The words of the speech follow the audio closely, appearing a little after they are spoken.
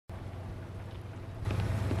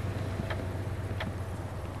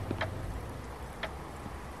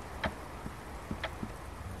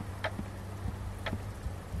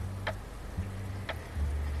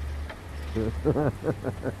We're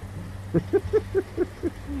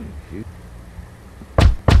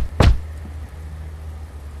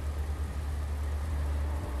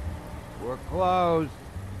closed.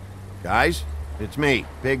 Guys, it's me,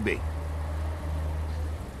 Bigby.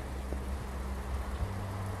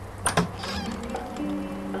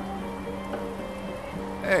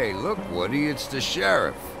 Hey, look, Woody, it's the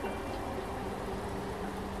sheriff.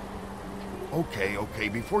 Okay,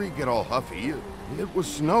 before you get all huffy, it was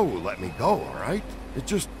Snow who let me go, all right?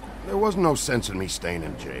 There wasn't no sense in me staying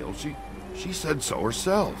in jail. She said so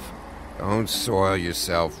herself. Don't soil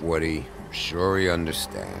yourself, Woody. I'm sure he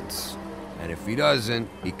understands. And if he doesn't,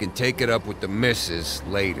 he can take it up with the missus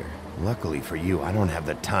later. Luckily for you, I don't have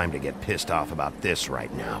the time to get pissed off about this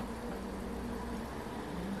right now.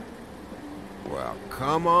 Well,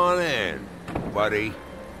 come on in, buddy.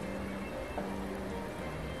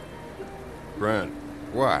 Grant.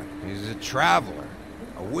 What? He's a traveler.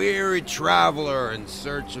 A weary traveler in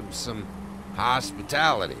search of some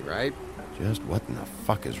hospitality, right? Just what in the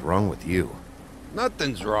fuck is wrong with you?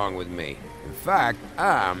 Nothing's wrong with me. In fact,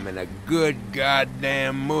 I'm in a good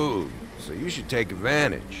goddamn mood, so you should take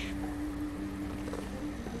advantage.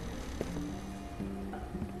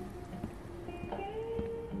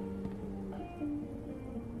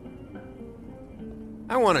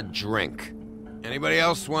 I want a drink. Anybody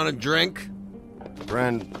else want a drink?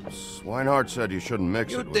 Friend, Swinehart said you shouldn't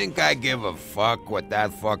mix it with... You think I give a fuck what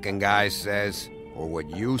that fucking guy says? Or what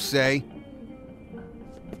you say?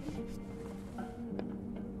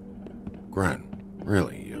 Grant,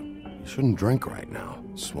 really, you shouldn't drink right now.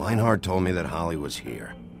 Swinehart told me that Holly was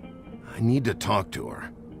here. I need to talk to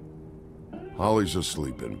her. Holly's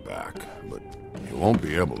asleep in back, but you won't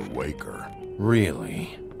be able to wake her.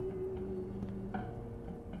 Really?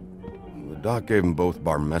 The doc gave them both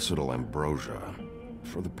Barmecidal ambrosia.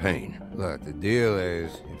 For the pain. Look, the deal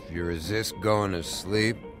is, if you resist going to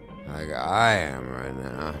sleep, like I am right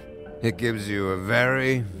now, it gives you a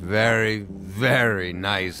very, very, very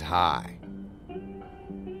nice high.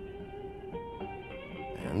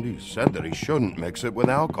 And he said that he shouldn't mix it with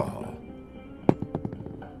alcohol.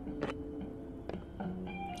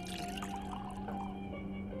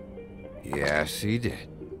 Yes, he did.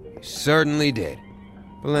 He certainly did.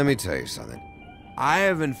 But let me tell you something. I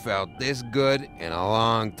haven't felt this good in a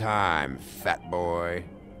long time, fat boy.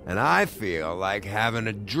 And I feel like having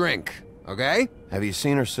a drink, okay? Have you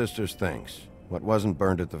seen her sister's things? What wasn't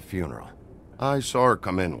burned at the funeral? I saw her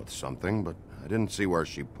come in with something, but I didn't see where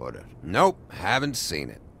she put it. Nope, haven't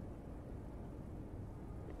seen it.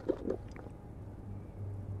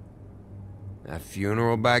 That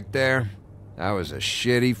funeral back there, that was a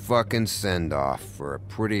shitty fucking send-off for a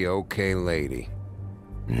pretty okay lady.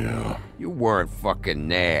 Yeah. You weren't fucking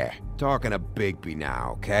there. Talking to Bigby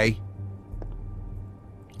now, okay?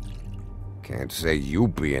 Can't say you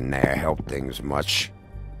being there helped things much.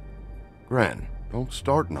 Gren, don't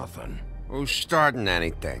start nothing. Who's starting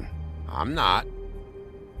anything? I'm not.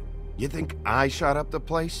 You think I shot up the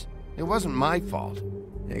place? It wasn't my fault.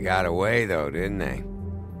 They got away though, didn't they?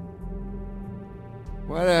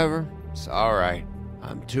 Whatever. It's alright.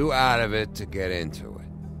 I'm too out of it to get into it.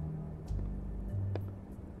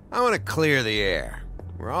 I want to clear the air.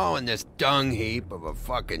 We're all in this dung heap of a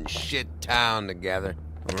fucking shit town together,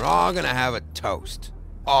 and we're all gonna have a toast.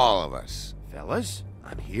 All of us. Fellas,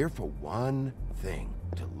 I'm here for one thing.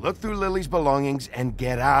 To look through Lily's belongings and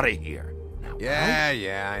get out of here. Now,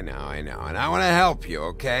 Yeah, I know. And I want to help you,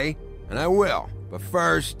 okay? And I will. But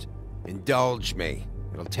first, indulge me.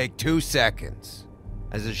 It'll take 2 seconds.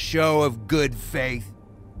 As a show of good faith.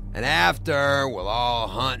 And after, we'll all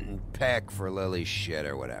hunt and peck for Lily's shit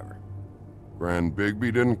or whatever. Grand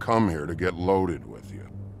Bigby didn't come here to get loaded with you.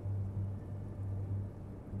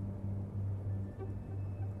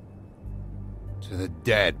 To the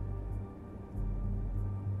dead.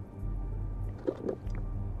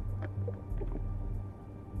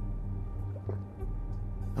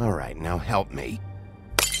 All right, now help me.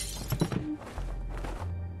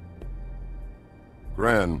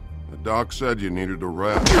 Gran, the doc said you needed a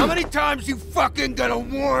rest. How many times you fucking gonna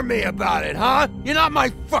warn me about it, huh? You're not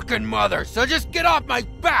my fucking mother, so just get off my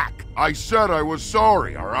back! I said I was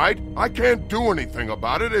sorry, all right? I can't do anything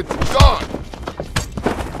about it. It's done!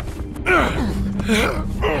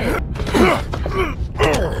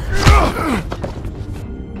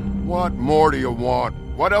 What more do you want?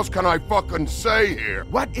 What else can I fucking say here?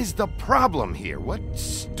 What is the problem here? What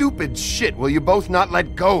stupid shit will you both not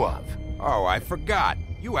let go of? Oh, I forgot.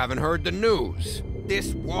 You haven't heard the news.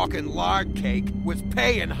 This walking lard cake was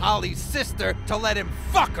paying Holly's sister to let him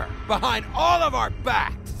fuck her behind all of our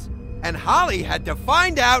backs. And Holly had to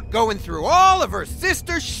find out going through all of her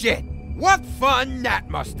sister's shit. What fun that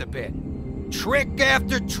must have been. Trick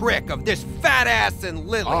after trick of this fat ass and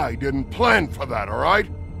Lily. I didn't plan for that, all right?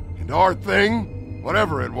 And our thing,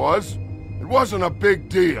 whatever it wasn't a big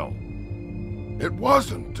deal. It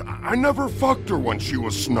wasn't. I never fucked her when she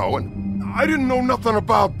was snowing. I didn't know nothing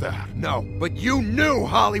about that. No, but you knew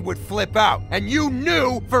Holly would flip out, and you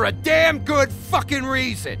knew for a damn good fucking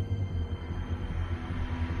reason.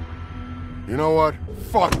 You know what?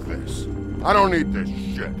 Fuck this. I don't need this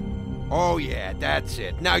shit. Oh yeah, that's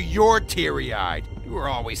it. Now you're teary-eyed. You were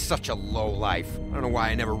always such a lowlife. I don't know why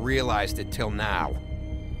I never realized it till now.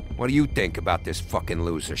 What do you think about this fucking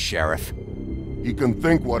loser, Sheriff? He can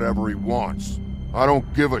think whatever he wants. I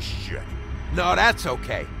don't give a shit. No, that's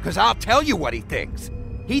okay, because I'll tell you what he thinks.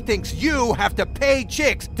 He thinks you have to pay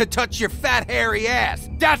chicks to touch your fat, hairy ass.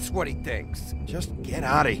 That's what he thinks. Just get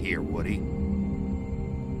out of here, Woody.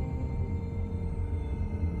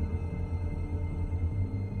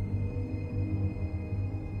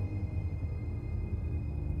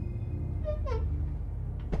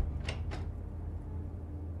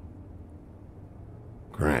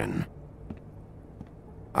 Grin.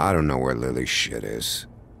 I don't know where Lily's shit is.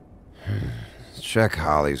 Check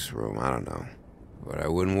Holly's room, I don't know. But I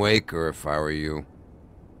wouldn't wake her if I were you.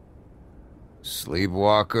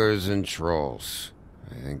 Sleepwalkers and trolls.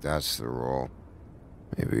 I think that's the rule.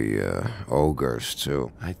 Maybe, ogres,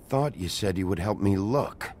 too. I thought you said you would help me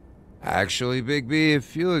look. Actually, Bigby,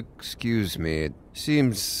 if you'll excuse me, it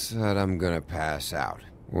seems that I'm gonna pass out.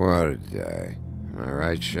 What a day. Am I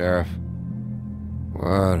right, Sheriff?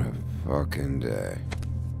 What a fucking day.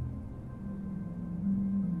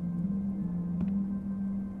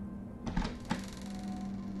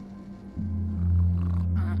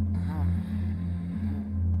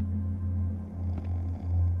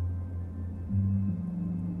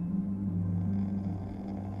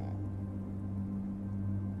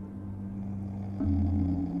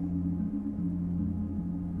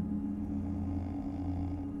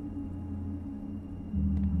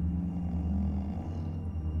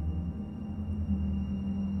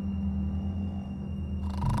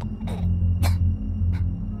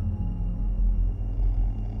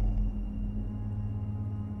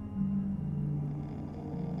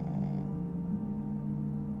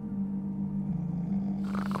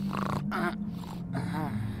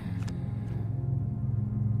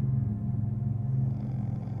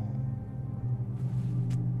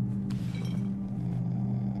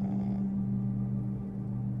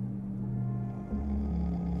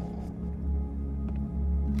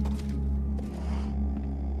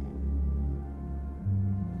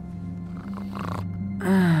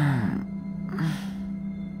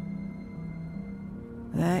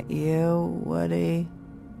 That you, Woody?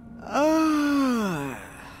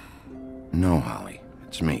 No, Holly.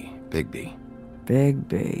 It's me, Bigby.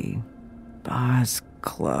 Bigby. Bar's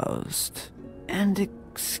closed. And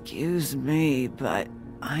excuse me, but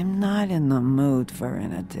I'm not in the mood for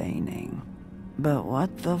entertaining. But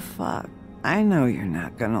what the fuck? I know you're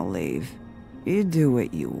not gonna leave. You do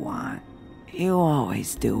what you want. You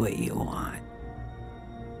always do what you want.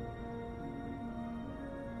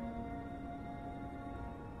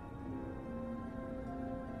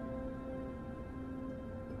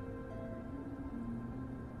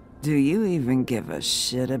 Do you even give a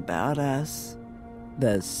shit about us?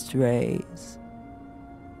 The strays?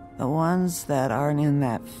 The ones that aren't in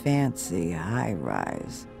that fancy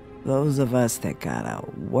high-rise. Those of us that gotta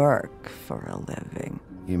work for a living.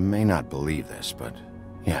 You may not believe this, but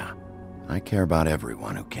yeah, I care about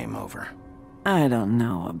everyone who came over. I don't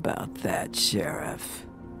know about that, Sheriff.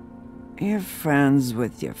 You're friends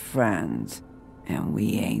with your friends, and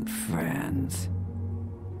we ain't friends.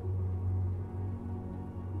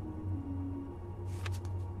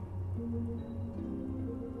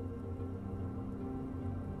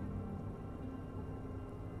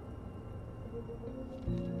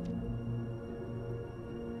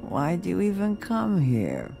 Why'd you even come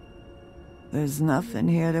here? There's nothing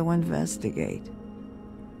here to investigate.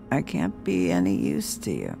 I can't be any use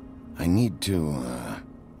to you. I need to,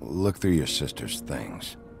 look through your sister's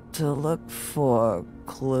things. To look for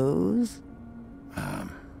clues?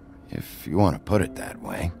 If you want to put it that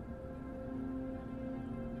way.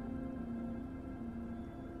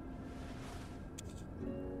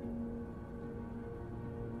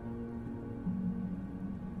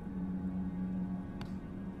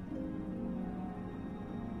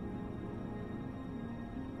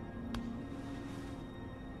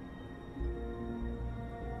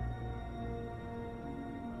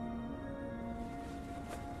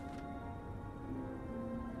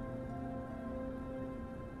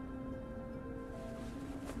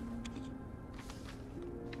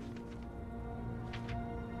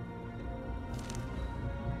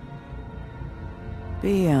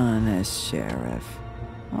 Be honest, Sheriff.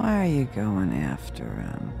 Why are you going after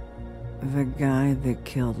him? The guy that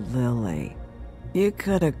killed Lily. You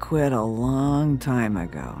could have quit a long time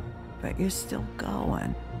ago, but you're still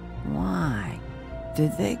going. Why?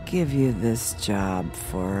 Did they give you this job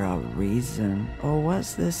for a reason, or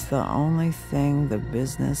was this the only thing the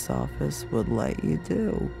business office would let you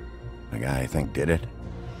do? The guy I think did it,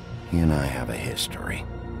 he and I have a history.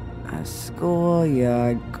 A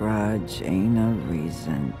schoolyard grudge ain't a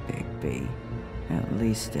reason, Bigby. At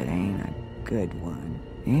least it ain't a good one.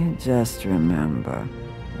 You just remember,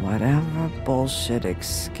 whatever bullshit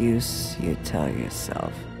excuse you tell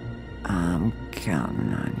yourself, I'm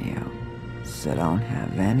counting on you. So don't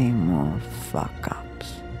have any more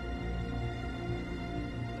fuck-ups.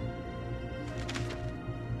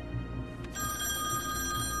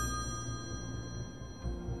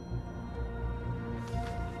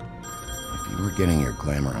 If you were getting your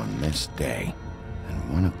glamour on this day,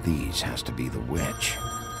 then one of these has to be the witch.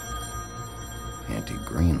 Auntie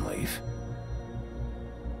Greenleaf.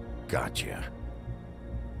 Gotcha.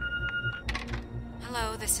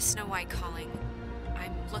 Hello, this is Snow White calling.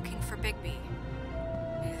 I'm looking for Bigby.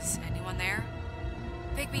 Is anyone there?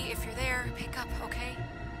 Bigby, if you're there, pick up, okay?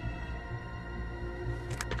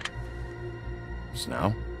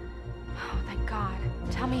 Snow? Oh, thank God.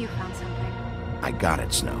 Tell me you found something. I got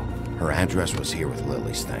it, Snow. Her address was here with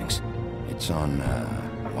Lily's things. It's on,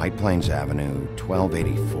 White Plains Avenue,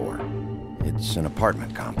 1284. It's an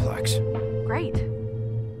apartment complex. Great.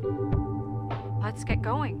 Let's get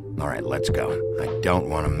going. All right, let's go. I don't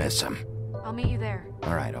want to miss him. I'll meet you there.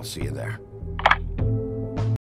 All right, I'll see you there.